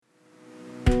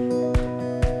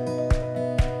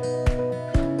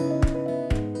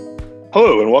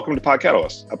Hello, and welcome to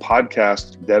PodCatalyst, a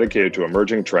podcast dedicated to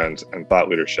emerging trends and thought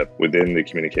leadership within the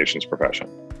communications profession.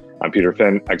 I'm Peter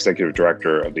Finn, Executive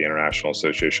Director of the International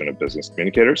Association of Business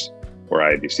Communicators, or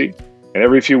IABC. And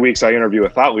every few weeks, I interview a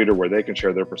thought leader where they can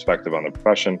share their perspective on the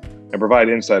profession and provide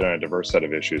insight on a diverse set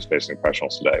of issues facing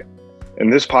professionals today. In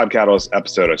this PodCatalyst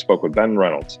episode, I spoke with Ben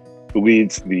Reynolds, who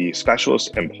leads the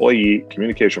Specialist Employee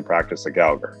Communication Practice at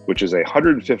Gallagher, which is a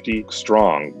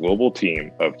 150-strong global team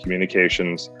of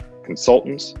communications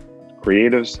consultants,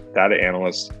 creatives, data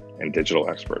analysts, and digital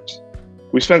experts.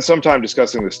 We spent some time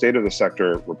discussing the State of the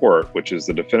Sector report, which is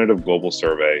the definitive global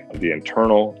survey of the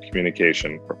internal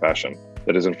communication profession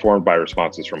that is informed by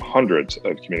responses from hundreds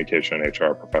of communication and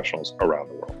HR professionals around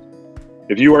the world.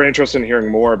 If you are interested in hearing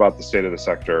more about the State of the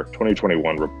Sector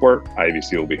 2021 report,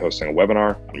 IABC will be hosting a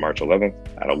webinar on March 11th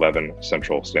at 11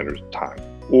 Central Standard Time,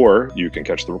 or you can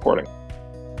catch the recording.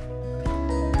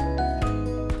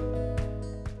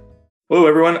 Hello,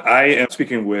 everyone. I am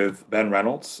speaking with Ben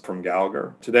Reynolds from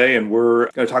Gallagher today, and we're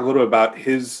going to talk a little bit about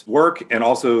his work and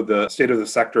also the State of the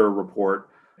Sector report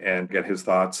and get his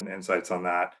thoughts and insights on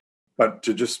that. But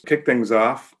to just kick things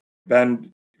off,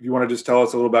 Ben, if you want to just tell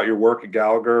us a little about your work at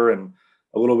Gallagher and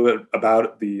a little bit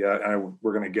about and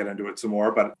we're going to get into it some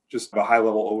more, but just a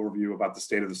high-level overview about the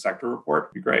State of the Sector report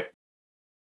would be great.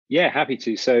 Yeah, happy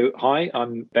to. So, hi,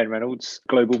 I'm Ben Reynolds,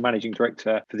 Global Managing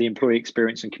Director for the Employee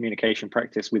Experience and Communication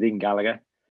Practice within Gallagher.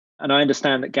 And I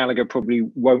understand that Gallagher probably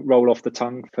won't roll off the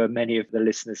tongue for many of the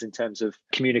listeners in terms of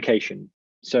communication.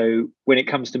 So when it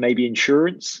comes to maybe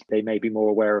insurance, they may be more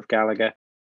aware of Gallagher,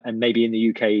 and maybe in the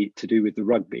UK to do with the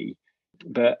rugby.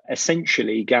 But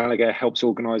essentially, Gallagher helps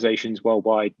organizations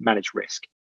worldwide manage risk.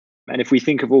 And if we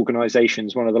think of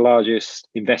organizations, one of the largest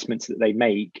investments that they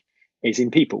make is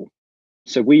in people.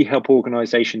 So we help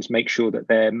organizations make sure that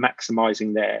they're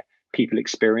maximizing their people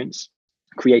experience,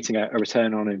 creating a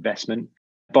return on investment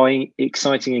by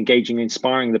exciting, engaging,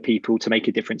 inspiring the people to make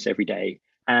a difference every day,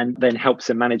 and then helps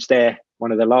them manage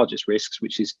one of the largest risks,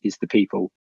 which is the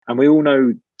people. And we all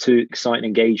know to excite and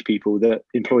engage people that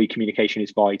employee communication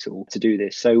is vital to do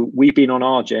this. So we've been on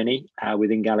our journey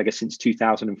within Gallagher since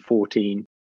 2014,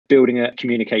 building a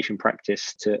communication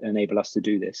practice to enable us to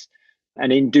do this.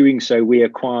 And in doing so, we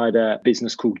acquired a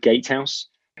business called Gatehouse,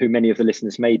 who many of the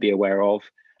listeners may be aware of,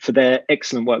 for their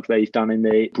excellent work they've done in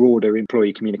the broader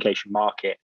employee communication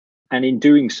market. And in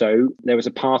doing so, there was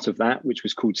a part of that which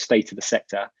was called State of the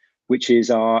Sector, which is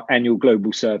our annual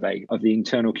global survey of the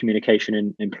internal communication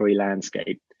and employee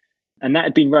landscape. And that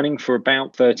had been running for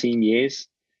about 13 years.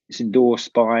 It's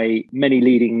endorsed by many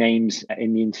leading names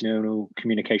in the internal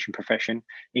communication profession,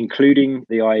 including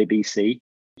the IABC,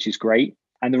 which is great.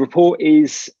 And the report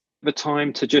is the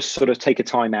time to just sort of take a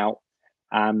time out,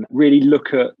 really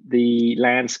look at the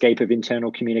landscape of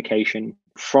internal communication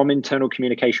from internal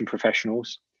communication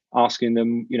professionals, asking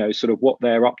them, sort of what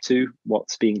they're up to,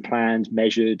 what's being planned,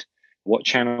 measured, what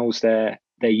channels they're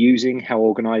using, how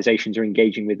organizations are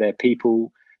engaging with their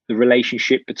people, the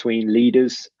relationship between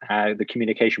leaders, the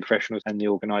communication professionals and the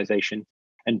organization,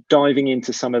 and diving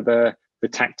into some of the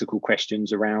tactical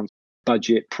questions around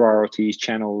budget, priorities,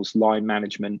 channels, line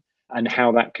management, and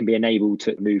how that can be enabled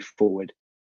to move forward.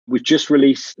 We've just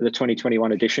released the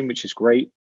 2021 edition, which is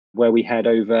great, where we had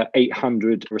over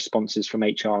 800 responses from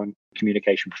HR and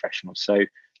communication professionals. So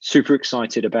super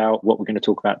excited about what we're going to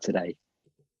talk about today.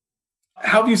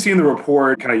 How have you seen the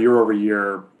report kind of year over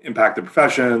year impact the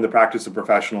profession, the practice of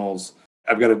professionals?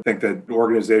 I've got to think that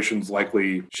organizations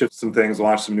likely shift some things,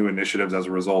 launch some new initiatives as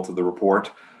a result of the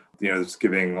report. It's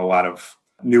giving a lot of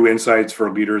new insights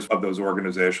for leaders of those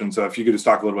organizations. So if you could just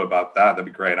talk a little bit about that, that'd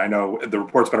be great. I know the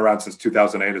report's been around since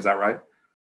 2008. Is that right?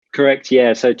 Correct.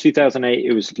 Yeah. So 2008,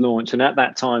 it was launched. And at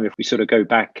that time, if we sort of go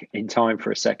back in time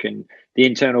for a second, the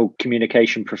internal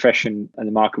communication profession and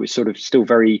the market was sort of still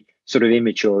very sort of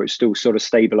immature. It's still sort of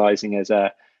stabilizing as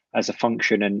a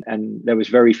function. And there was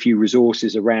very few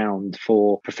resources around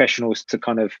for professionals to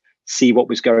kind of see what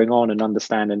was going on and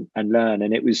understand and learn.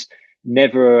 And it was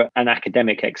never an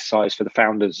academic exercise for the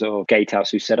founders of Gatehouse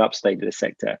who set up State of the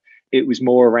Sector. It was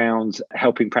more around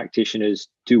helping practitioners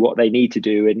do what they need to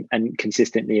do and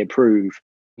consistently improve.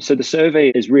 So the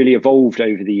survey has really evolved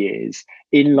over the years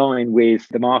in line with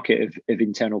the market of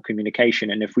internal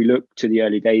communication. And if we look to the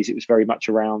early days, it was very much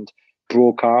around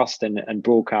broadcast and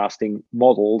broadcasting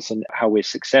models and how we're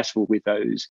successful with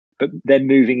those. But then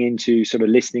moving into sort of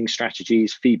listening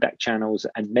strategies, feedback channels,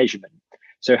 and measurement.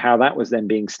 So how that was then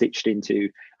being stitched into,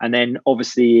 and then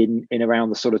obviously in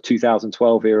around the sort of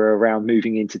 2012 era, around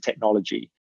moving into technology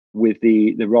with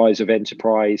the rise of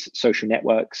enterprise social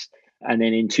networks. And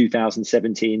then in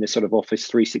 2017, the sort of Office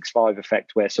 365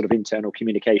 effect, where sort of internal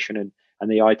communication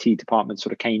and the IT department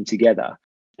sort of came together,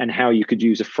 and how you could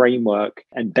use a framework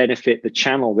and benefit the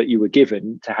channel that you were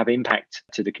given to have impact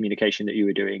to the communication that you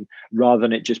were doing, rather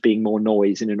than it just being more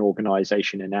noise in an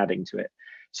organization and adding to it.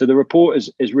 So the report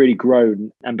has really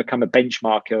grown and become a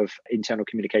benchmark of internal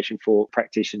communication for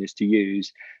practitioners to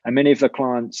use. And many of the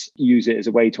clients use it as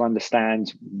a way to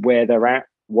understand where they're at,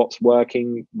 what's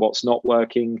working, what's not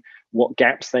working, what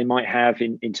gaps they might have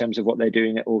in terms of what they're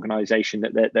doing at organization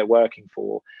that they're working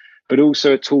for, but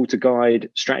also a tool to guide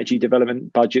strategy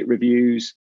development, budget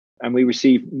reviews. And we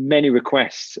receive many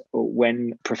requests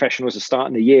when professionals are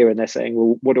starting the year and they're saying,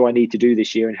 well, what do I need to do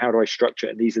this year and how do I structure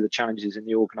it? And these are the challenges in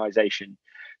the organization.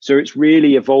 So it's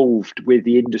really evolved with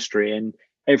the industry. And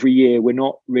every year we're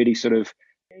not really sort of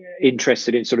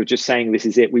interested in sort of just saying this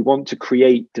is it. We want to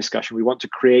create discussion. We want to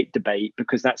create debate,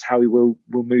 because that's how we will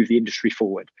move the industry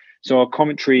forward. So our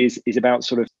commentary is about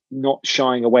sort of not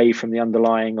shying away from the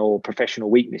underlying or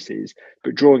professional weaknesses,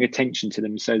 but drawing attention to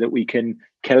them so that we can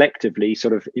collectively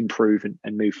sort of improve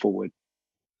and move forward.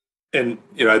 And,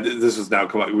 this has now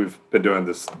come up. We've been doing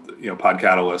this, Pod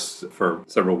Catalyst for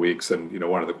several weeks. And,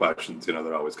 one of the questions, that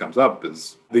always comes up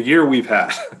is the year we've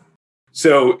had.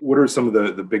 So what are some of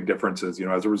the big differences,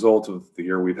 as a result of the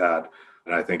year we've had?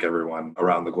 And I think everyone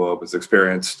around the globe has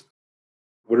experienced.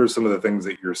 What are some of the things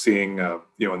that you're seeing,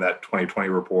 in that 2020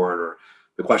 report, or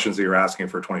the questions that you're asking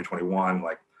for 2021?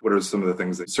 Like, what are some of the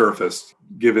things that surfaced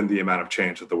given the amount of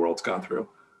change that the world's gone through?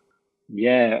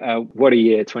 Yeah, what a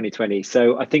year, 2020.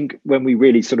 So I think when we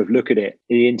really sort of look at it,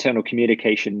 the internal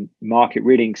communication market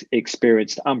really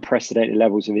experienced unprecedented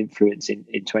levels of influence in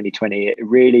 2020.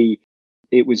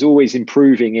 It was always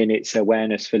improving in its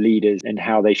awareness for leaders and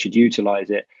how they should utilize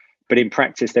it. But in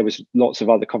practice, there was lots of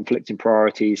other conflicting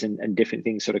priorities and different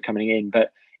things sort of coming in.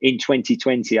 But in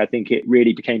 2020, I think it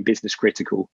really became business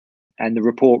critical. And the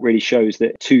report really shows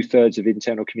that 2/3 of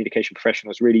internal communication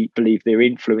professionals really believe their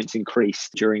influence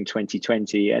increased during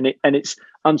 2020. And it's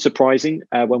unsurprising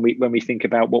when we think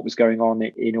about what was going on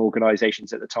in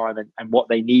organizations at the time and what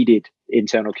they needed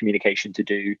internal communication to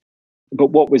do.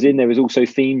 But what was in there was also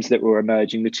themes that were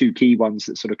emerging. The two key ones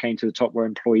that sort of came to the top were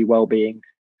employee well-being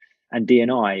and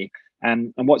D&I.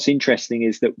 And what's interesting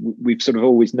is that we've sort of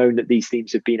always known that these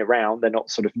themes have been around. They're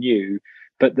not sort of new,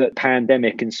 but the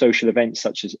pandemic and social events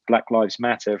such as Black Lives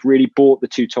Matter have really brought the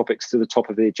two topics to the top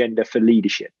of the agenda for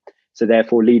leadership. So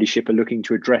therefore, leadership are looking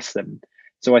to address them.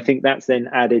 So I think that's then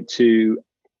added to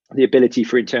the ability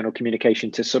for internal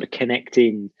communication to sort of connect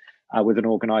in with an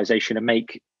organization and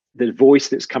make the voice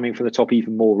that's coming from the top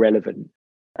even more relevant.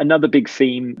 Another big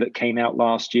theme that came out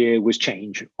last year was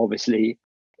change, obviously.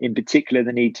 In particular,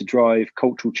 the need to drive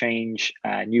cultural change,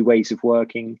 new ways of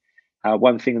working.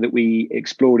 One thing that we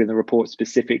explored in the report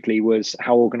specifically was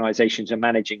how organizations are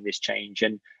managing this change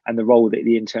and the role that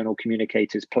the internal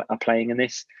communicators are playing in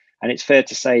this. And it's fair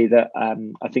to say that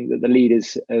I think that the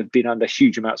leaders have been under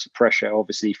huge amounts of pressure,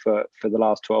 obviously, for the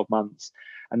last 12 months,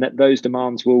 and that those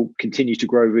demands will continue to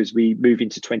grow as we move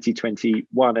into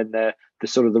 2021 and the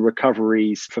sort of the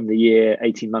recoveries from the year,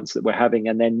 18 months that we're having,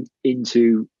 and then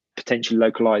into potentially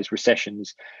localized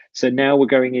recessions. So now we're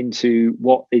going into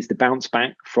what is the bounce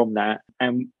back from that.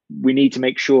 And we need to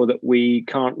make sure that we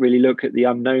can't really look at the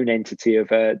unknown entity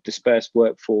of a dispersed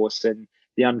workforce and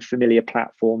the unfamiliar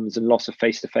platforms and loss of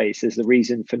face-to-face as the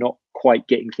reason for not quite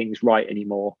getting things right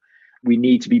anymore. We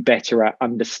need to be better at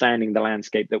understanding the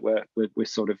landscape that we're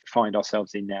sort of find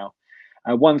ourselves in now.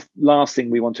 One last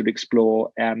thing we wanted to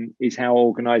explore is how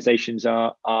organizations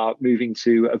are moving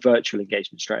to a virtual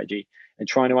engagement strategy and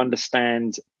trying to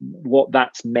understand what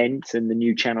that's meant and the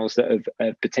new channels that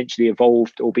have potentially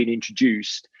evolved or been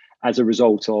introduced as a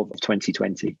result of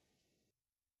 2020.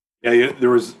 Yeah, there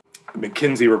was a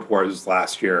McKinsey report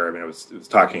last year. I mean, it was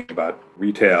talking about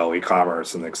retail,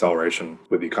 e-commerce, and the acceleration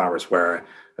with e-commerce, where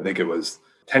I think it was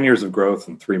 10 years of growth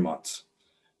in 3 months.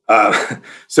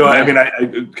 So, yeah. I mean, I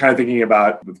kind of thinking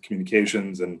about with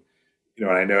communications and,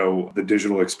 I know the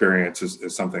digital experience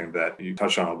is something that you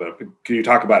touched on a little bit. Can you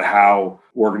talk about how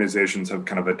organizations have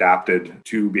kind of adapted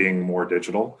to being more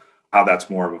digital, how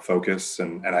that's more of a focus?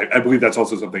 And I believe that's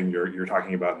also something you're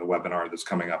talking about in the webinar that's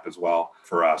coming up as well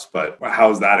for us. But how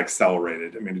has that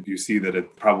accelerated? I mean, do you see that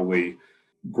it probably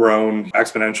grown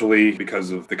exponentially because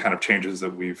of the kind of changes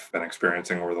that we've been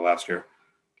experiencing over the last year?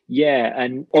 Yeah,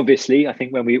 and obviously, I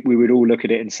think when we would all look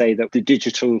at it and say that the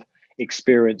digital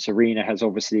experience arena has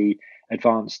obviously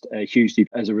advanced hugely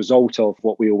as a result of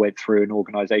what we all went through and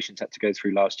organizations had to go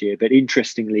through last year. But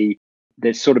interestingly,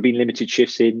 there's sort of been limited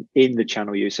shifts in the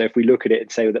channel use. So if we look at it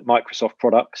and say that Microsoft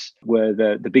products were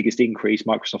the biggest increase,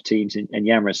 Microsoft Teams and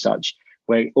Yammer as such,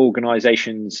 where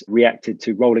organizations reacted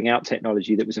to rolling out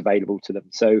technology that was available to them.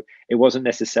 So it wasn't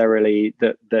necessarily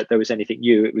that there was anything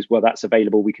new. It was, well, that's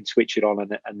available, we can switch it on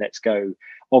and let's go.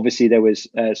 Obviously, there was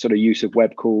sort of use of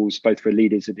web calls, both for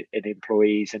leaders and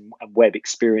employees, and web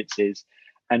experiences.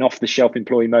 And off-the-shelf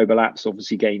employee mobile apps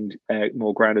obviously gained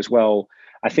more ground as well.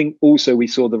 I think also we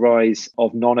saw the rise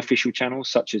of non-official channels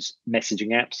such as messaging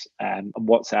apps and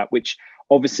WhatsApp, which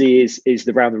obviously is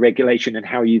around the regulation and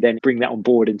how you then bring that on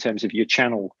board in terms of your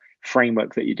channel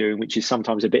framework that you're doing, which is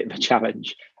sometimes a bit of a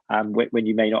challenge when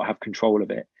you may not have control of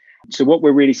it. So what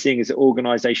we're really seeing is that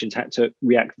organizations had to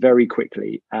react very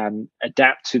quickly,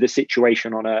 adapt to the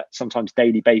situation on a sometimes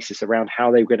daily basis around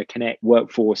how they were going to connect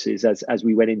workforces as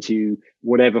we went into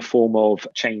whatever form of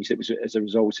change that was as a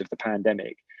result of the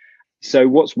pandemic. So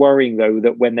what's worrying, though,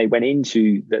 that when they went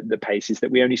into the pace is that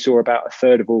we only saw about a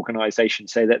third of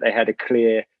organizations say that they had a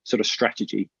clear sort of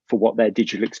strategy for what their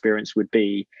digital experience would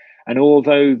be. And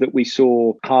although that we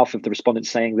saw half of the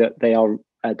respondents saying that they are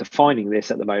defining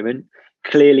this at the moment,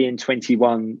 clearly in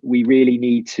 21, we really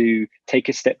need to take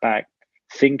a step back,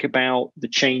 think about the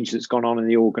change that's gone on in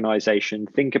the organization,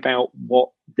 think about what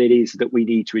it is that we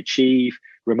need to achieve.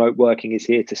 Remote working is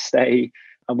here to stay.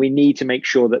 And we need to make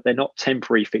sure that they're not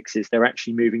temporary fixes. They're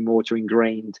actually moving more to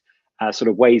ingrained sort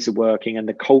of ways of working and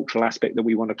the cultural aspect that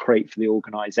we want to create for the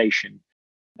organization.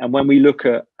 And when we look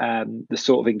at the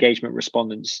sort of engagement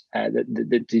respondents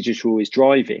that digital is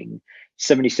driving,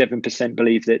 77%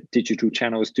 believe that digital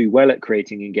channels do well at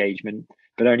creating engagement,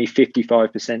 but only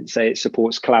 55% say it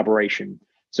supports collaboration.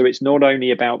 So it's not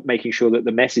only about making sure that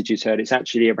the message is heard, it's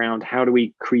actually around how do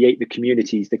we create the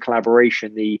communities, the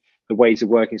collaboration, the ways of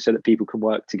working so that people can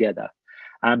work together.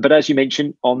 But as you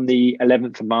mentioned, on the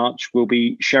 11th of March, we'll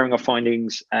be sharing our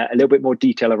findings, a little bit more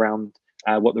detail around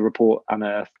what the report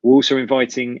unearthed. We're also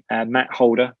inviting Matt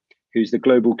Holder, who's the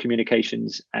Global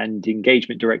Communications and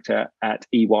Engagement Director at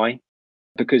EY,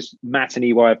 because Matt and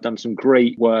EY have done some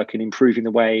great work in improving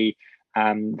the way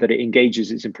that it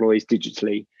engages its employees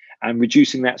digitally and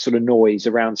reducing that sort of noise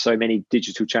around so many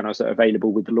digital channels that are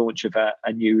available with the launch of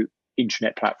a new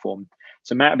intranet platform.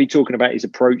 So Matt will be talking about his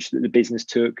approach that the business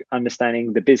took,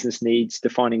 understanding the business needs,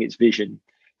 defining its vision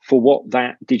for what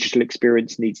that digital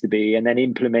experience needs to be, and then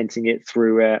implementing it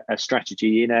through a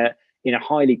strategy in a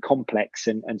highly complex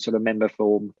and sort of member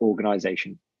form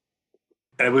organization.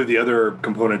 And I believe the other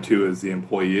component too is the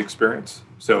employee experience.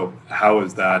 So how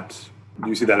is that? Do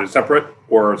you see that as separate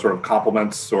or sort of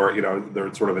complements, or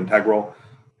they're sort of integral?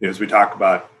 As we talk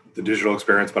about the digital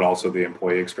experience, but also the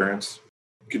employee experience.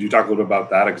 Could you talk a little bit about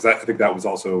that? Because I think that was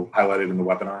also highlighted in the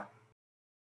webinar.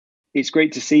 It's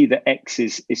great to see that X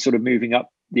is sort of moving up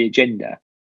the agenda.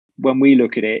 When we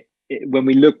look at it, when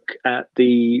we look at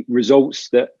the results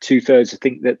that 2/3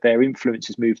 think that their influence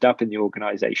has moved up in the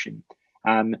organization,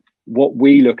 what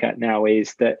we look at now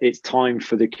is that it's time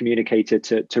for the communicator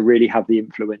to really have the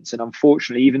influence. And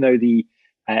unfortunately, even though the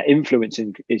influence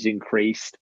is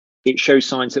increased, it shows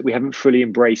signs that we haven't fully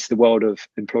embraced the world of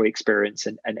employee experience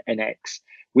and X,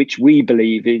 which we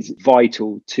believe is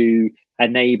vital to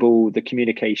enable the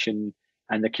communication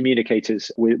and the communicators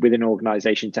within an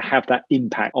organization to have that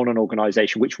impact on an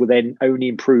organization, which will then only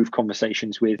improve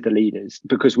conversations with the leaders.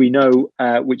 Because we know,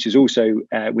 which is also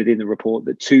within the report,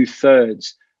 that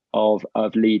 2/3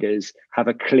 of leaders have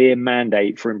a clear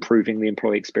mandate for improving the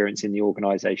employee experience in the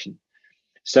organization.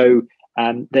 So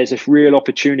there's a real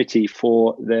opportunity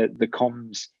for the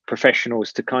comms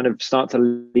professionals to kind of start to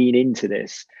lean into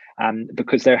this,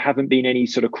 because there haven't been any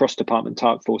sort of cross-department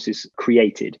task forces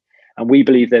created. And we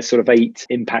believe there's sort of 8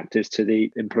 impactors to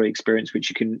the employee experience, which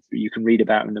you can read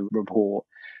about in the report.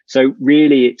 So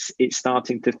really, it's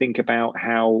starting to think about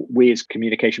how we as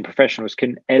communication professionals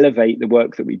can elevate the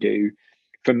work that we do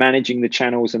for managing the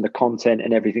channels and the content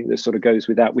and everything that sort of goes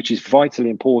with that, which is vitally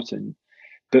important,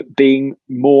 but being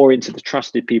more into the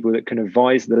trusted people that can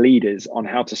advise the leaders on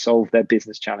how to solve their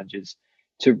business challenges,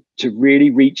 to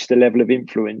really reach the level of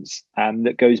influence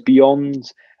that goes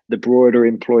beyond the broader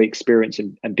employee experience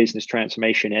and business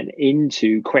transformation and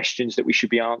into questions that we should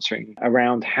be answering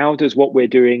around how does what we're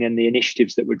doing and the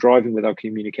initiatives that we're driving with our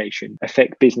communication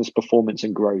affect business performance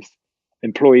and growth,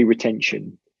 employee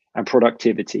retention and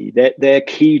productivity. They're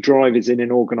key drivers in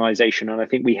an organization. And I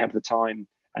think we have the time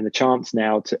and the chance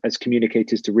now to, as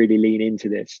communicators, to really lean into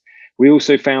this. We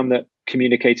also found that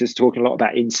communicators talking a lot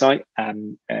about insight,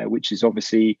 which is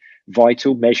obviously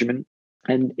vital, measurement.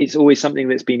 And it's always something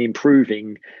that's been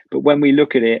improving. But when we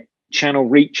look at it, channel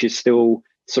reach is still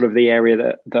sort of the area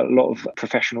that a lot of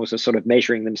professionals are sort of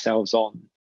measuring themselves on.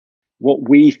 What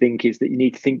we think is that you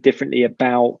need to think differently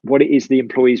about what it is the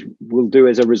employees will do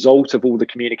as a result of all the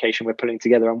communication we're pulling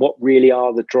together, and what really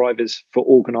are the drivers for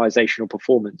organizational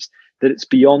performance. That it's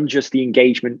beyond just the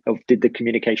engagement of did the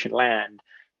communication land,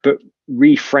 but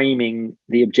reframing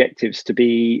the objectives to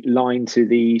be aligned to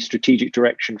the strategic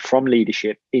direction from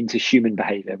leadership into human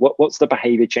behavior. What's the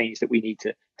behavior change that we need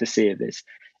to see of this?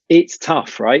 It's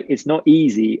tough, right? It's not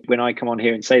easy when I come on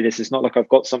here and say this. It's not like I've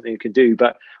got something you can do,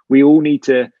 but we all need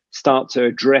to start to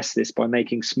address this by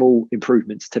making small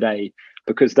improvements today,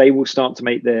 because they will start to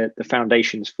make the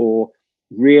foundations for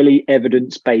really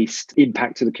evidence-based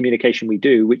impact to the communication we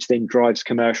do, which then drives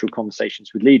commercial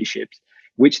conversations with leadership,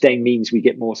 which then means we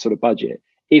get more sort of budget.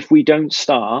 If we don't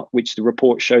start, which the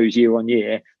report shows year on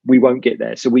year, we won't get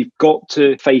there. So we've got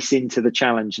to face into the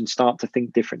challenge and start to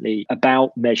think differently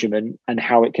about measurement and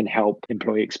how it can help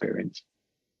employee experience.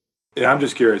 Yeah, I'm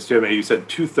just curious, Jim, you said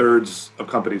 2/3 of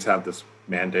companies have this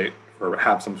mandate or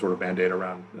have some sort of mandate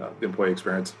around the employee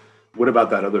experience. What about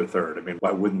that other third? I mean,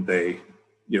 why wouldn't they,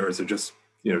 is it just,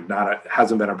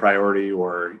 hasn't been a priority?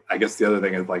 Or I guess the other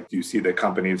thing is, like, do you see that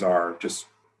companies are just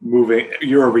moving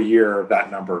year over year, that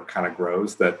number kind of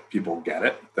grows, that people get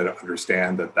it, that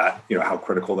understand that how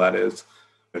critical that is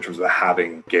in terms of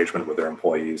having engagement with their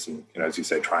employees and, as you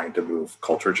say, trying to move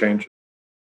culture change?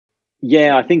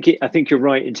 Yeah, I think you're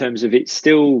right in terms of it's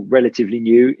still relatively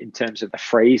new in terms of a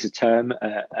phrase, a term,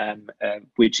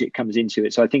 which it comes into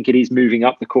it. So I think it is moving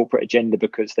up the corporate agenda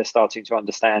because they're starting to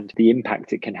understand the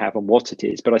impact it can have on what it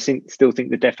is. But I still think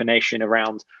the definition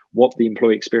around what the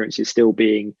employee experience is still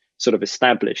being sort of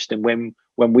established. And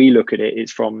when we look at it,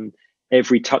 it's from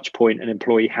every touch point an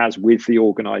employee has with the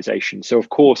organization. So of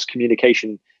course,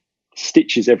 communication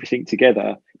stitches everything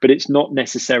together, but it's not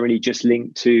necessarily just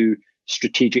linked to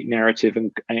strategic narrative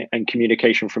and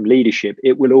communication from leadership.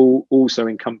 It will also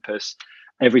encompass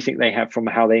everything they have from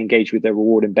how they engage with their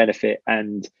reward and benefit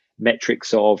and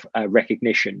metrics of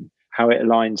recognition, how it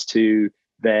aligns to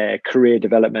their career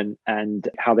development and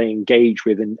how they engage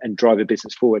with and drive a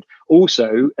business forward.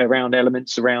 Also around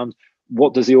elements around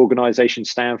what does the organization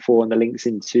stand for and the links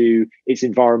into its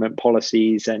environment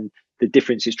policies and the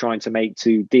difference it's trying to make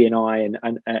to D&I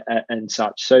and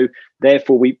such. So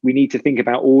therefore, we need to think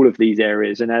about all of these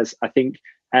areas. And as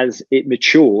it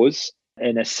matures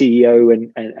in a CEO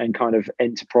and kind of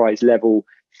enterprise level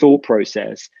thought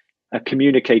process, a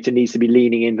communicator needs to be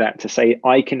leaning in that to say,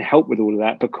 I can help with all of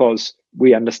that because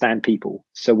we understand people.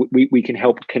 So we can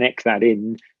help connect that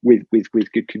in with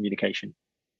good communication.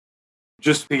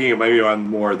 Just speaking maybe on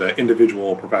more the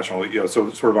individual professional,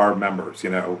 so sort of our members,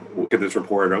 look at this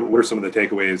report. What are some of the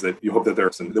takeaways that you hope that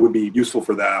that would be useful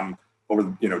for them over,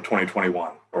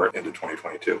 2021 or into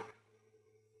 2022?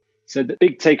 So the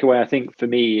big takeaway, I think, for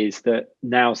me is that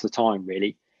now's the time,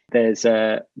 really. There's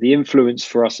the influence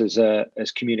for us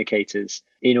as communicators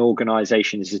in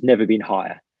organizations has never been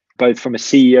higher, both from a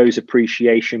CEO's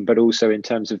appreciation, but also in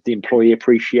terms of the employee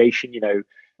appreciation.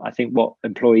 I think what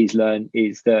employees learn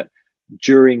is that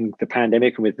during the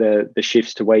pandemic and with the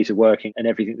shifts to ways of working and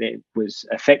everything that was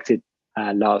affected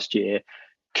last year,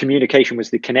 communication was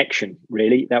the connection,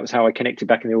 really. That was how I connected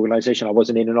back in the organization. I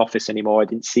wasn't in an office anymore. I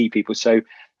didn't see people. So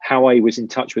how I was in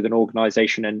touch with an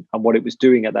organization and what it was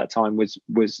doing at that time was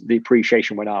the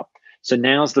appreciation went up. So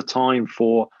now's the time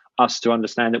for us to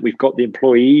understand that we've got the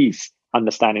employees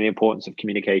understanding the importance of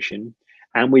communication,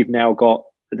 and we've now got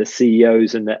the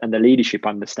CEOs and the leadership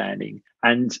understanding.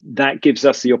 And that gives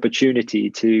us the opportunity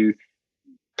to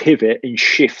pivot and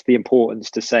shift the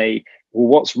importance to say, well,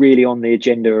 what's really on the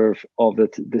agenda of the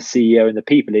CEO and the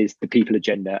people is the people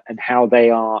agenda and how they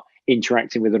are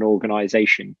interacting with an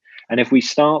organization. And if we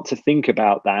start to think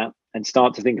about that and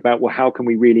start to think about, well, how can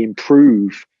we really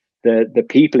improve the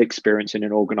people experience in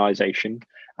an organization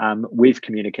with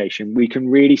communication, we can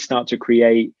really start to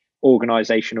create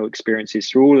organizational experiences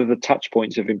through all of the touch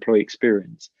points of employee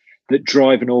experience that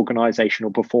drive an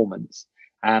organizational performance.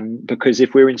 Because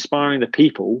if we're inspiring the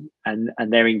people and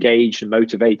they're engaged and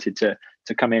motivated to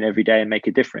come in every day and make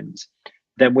a difference,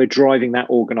 then we're driving that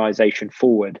organization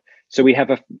forward. So we have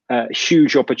a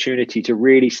huge opportunity to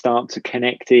really start to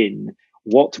connect in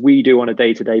what we do on a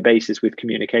day-to-day basis with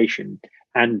communication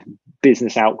and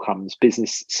business outcomes,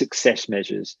 business success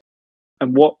measures.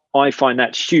 And what I find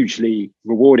that's hugely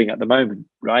rewarding at the moment,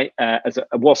 right?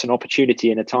 What's an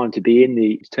opportunity and a time to be in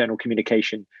the external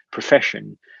communication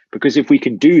profession. Because if we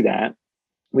can do that,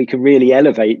 we can really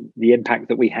elevate the impact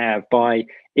that we have by,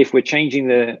 if we're changing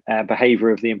the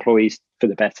behavior of the employees for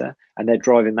the better, and they're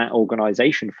driving that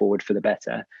organization forward for the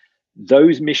better,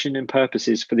 those mission and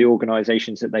purposes for the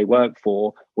organizations that they work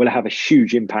for will have a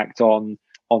huge impact on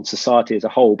society as a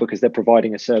whole, because they're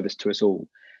providing a service to us all.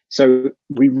 So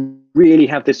we really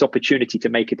have this opportunity to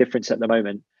make a difference at the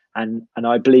moment. And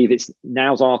I believe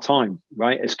now's our time,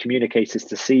 right, as communicators,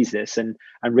 to seize this and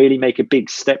really make a big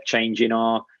step change in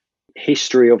our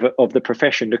history of the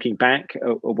profession, looking back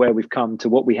at where we've come to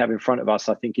what we have in front of us.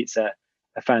 I think it's a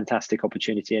fantastic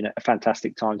opportunity and a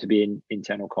fantastic time to be in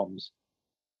internal comms.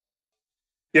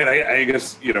 Yeah, I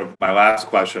guess, my last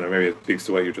question, and maybe it speaks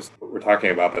to what we're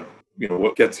talking about, but,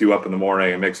 what gets you up in the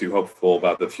morning and makes you hopeful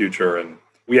about the future? And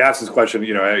we ask this question,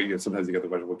 sometimes you get the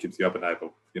question, what keeps you up at night?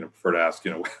 But, prefer to ask,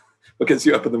 what gets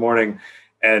you up in the morning?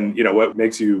 And, what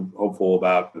makes you hopeful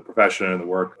about the profession and the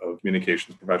work of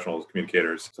communications professionals,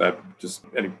 communicators? So just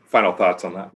any final thoughts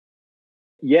on that?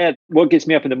 Yeah, what gets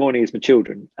me up in the morning is my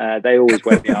children. They always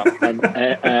wake me up,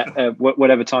 and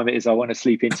whatever time it is I want to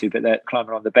sleep into, but they're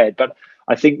climbing on the bed. But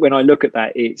I think when I look at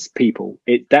that, it's people.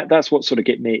 That's what sort of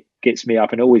gets me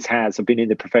up, and always has. I've been in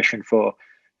the profession for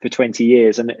 20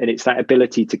 years, and it's that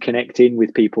ability to connect in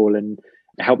with people and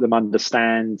help them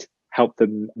understand, help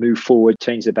them move forward,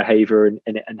 change their behavior, and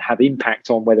have impact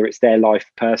on whether it's their life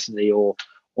personally or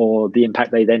the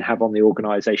impact they then have on the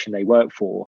organization they work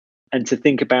for. And to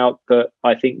think about that,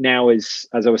 I think now is,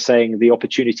 as I was saying, the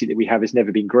opportunity that we have has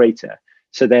never been greater.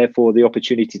 So therefore, the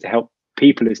opportunity to help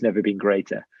people has never been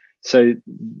greater. So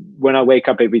when I wake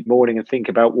up every morning and think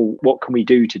about, well, what can we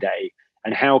do today?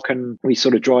 And how can we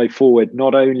sort of drive forward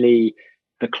not only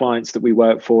the clients that we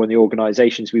work for and the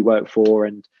organizations we work for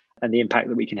and the impact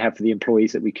that we can have for the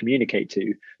employees that we communicate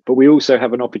to, but we also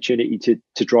have an opportunity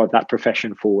to drive that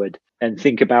profession forward and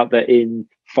think about that in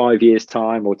 5 years'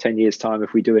 time or 10 years' time,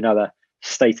 if we do another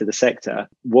state of the sector,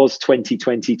 was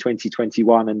 2020,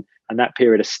 2021, and that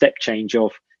period a step change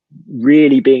of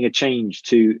really being a change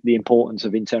to the importance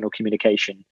of internal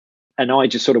communication. And I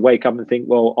just sort of wake up and think,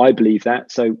 well, I believe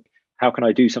that. So how can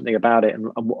I do something about it?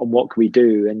 And what can we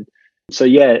do? And so,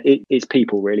 yeah, it's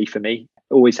people really for me.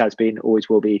 Always has been, always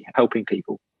will be, helping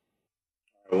people.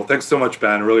 Well, thanks so much,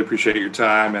 Ben. Really appreciate your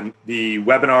time. And the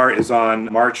webinar is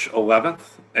on March 11th,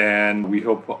 and we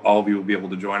hope all of you will be able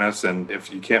to join us. And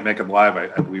if you can't make it live, I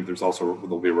believe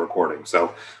there'll be a recording.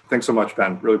 So thanks so much,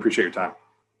 Ben. Really appreciate your time.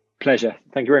 Pleasure.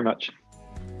 Thank you very much.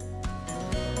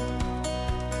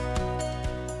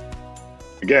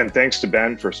 Again, thanks to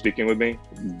Ben for speaking with me.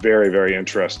 Very, very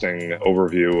interesting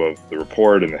overview of the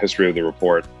report and the history of the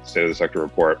report, State of the Sector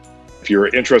report. If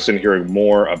you're interested in hearing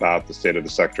more about the State of the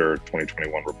Sector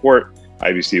 2021 report,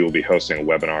 IBC will be hosting a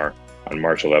webinar on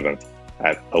March 11th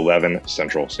at 11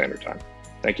 Central Standard Time.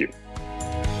 Thank you.